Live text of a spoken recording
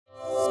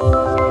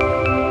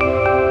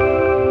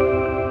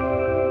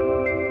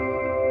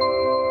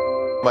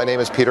My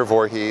name is Peter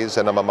Voorhees,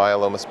 and I'm a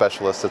myeloma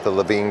specialist at the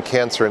Levine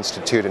Cancer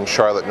Institute in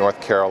Charlotte,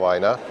 North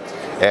Carolina.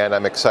 And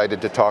I'm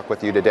excited to talk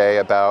with you today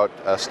about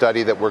a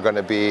study that we're going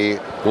to be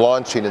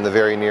launching in the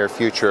very near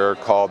future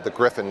called the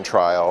Griffin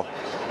trial,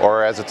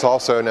 or as it's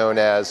also known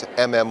as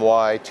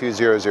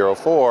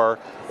MMY2004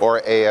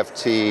 or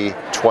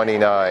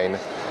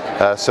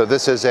AFT29. So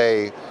this is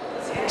a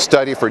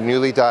study for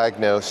newly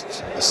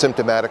diagnosed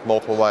symptomatic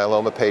multiple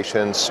myeloma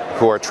patients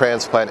who are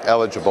transplant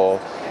eligible.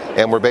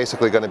 And we're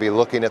basically going to be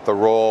looking at the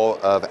role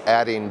of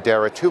adding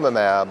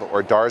Daratumumab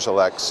or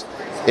Darzalex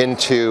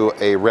into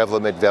a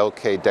Revlimid,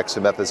 Velcade,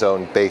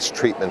 dexamethasone based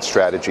treatment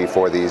strategy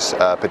for these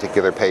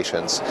particular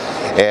patients.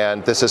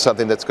 And this is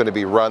something that's going to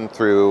be run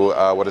through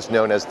what is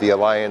known as the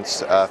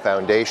Alliance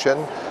Foundation,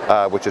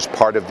 which is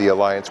part of the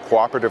Alliance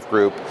Cooperative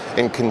Group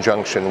in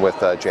conjunction with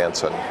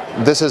Janssen.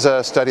 This is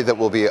a study that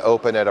will be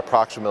open at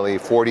approximately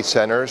 40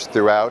 centers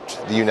throughout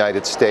the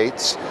United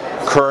States.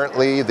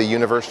 Currently, the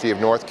University of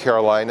North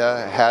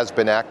Carolina has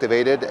been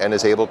activated and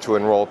is able to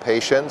enroll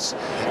patients,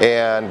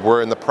 and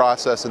we're in the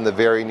process in the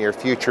very near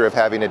future of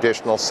having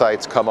additional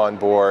sites come on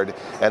board,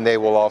 and they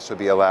will also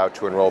be allowed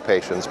to enroll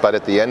patients. But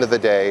at the end of the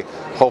day,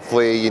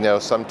 hopefully,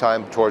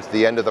 sometime towards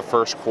the end of the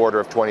first quarter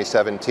of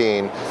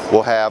 2017,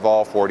 we'll have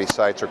all 40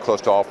 sites or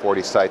close to all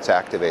 40 sites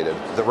activated.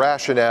 The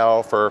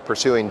rationale for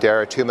pursuing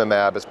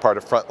Daratumumab as part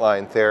of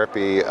frontline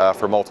therapy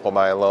for multiple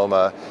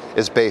myeloma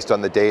is based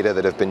on the data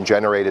that have been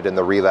generated in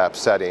the relapse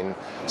setting.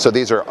 So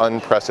these are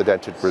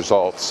unprecedented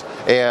results.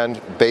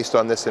 And based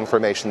on this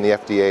information, the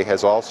FDA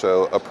has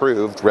also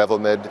approved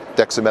Revlimid,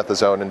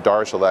 dexamethasone, and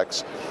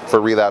Darzalex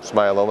for relapsed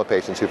myeloma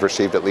patients who've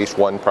received at least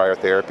one prior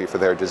therapy for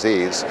their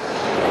disease.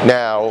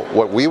 Now,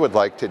 what we would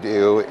like to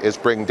do is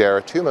bring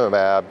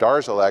Daratumumab,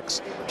 Darzalex,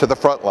 to the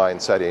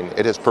frontline setting.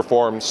 It has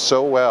performed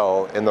so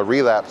well in the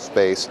relapse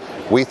space,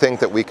 we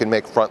think that we can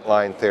make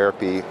frontline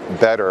therapy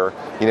better,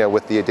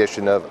 with the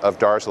addition of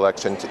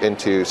Darzalex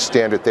into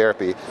standard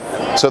therapy.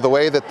 So the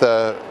way that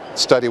the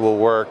study will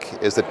work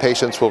is that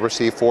patients will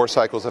receive 4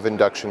 cycles of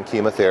induction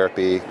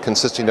chemotherapy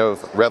consisting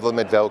of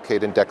Revlimid,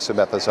 Velcade, and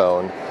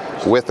dexamethasone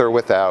with or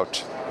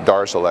without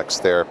Darzalex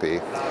therapy.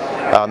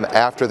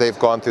 After they've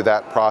gone through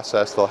that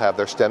process, they'll have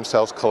their stem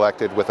cells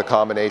collected with a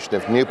combination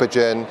of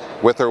Neupogen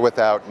with or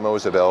without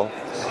Mozobil,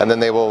 and then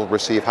they will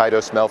receive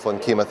high-dose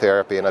melphalan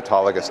chemotherapy and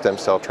autologous stem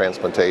cell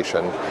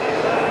transplantation.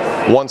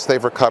 Once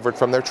they've recovered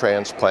from their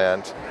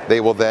transplant, they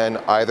will then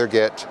either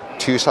get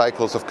 2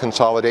 cycles of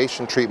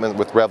consolidation treatment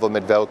with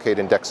Revlimid, Velcade,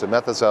 and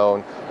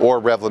dexamethasone, or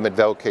Revlimid,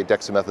 Velcade,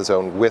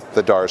 dexamethasone with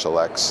the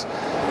Darzalex.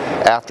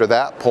 After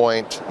that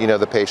point,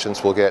 the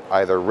patients will get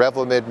either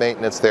Revlimid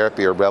maintenance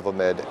therapy or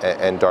Revlimid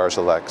and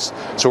Darzalex.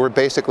 So we're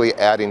basically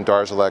adding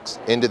Darzalex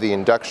into the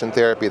induction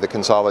therapy, the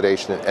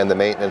consolidation, and the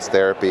maintenance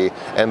therapy.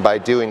 And by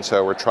doing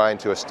so, we're trying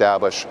to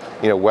establish,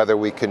 whether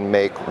we can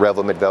make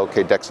Revlimid,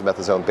 Velcade,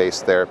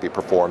 dexamethasone-based therapy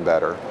perform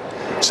better.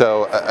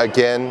 So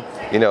again,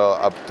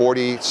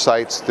 40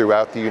 sites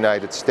throughout the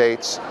United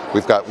States.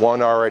 We've got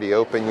one already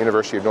open,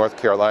 University of North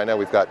Carolina.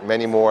 We've got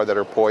many more that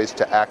are poised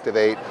to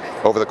activate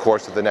over the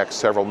course of the next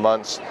several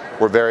months.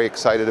 We're very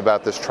excited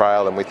about this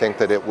trial, and we think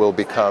that it will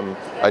become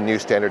a new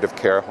standard of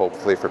care,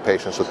 hopefully, for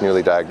patients with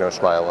newly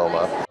diagnosed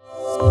myeloma.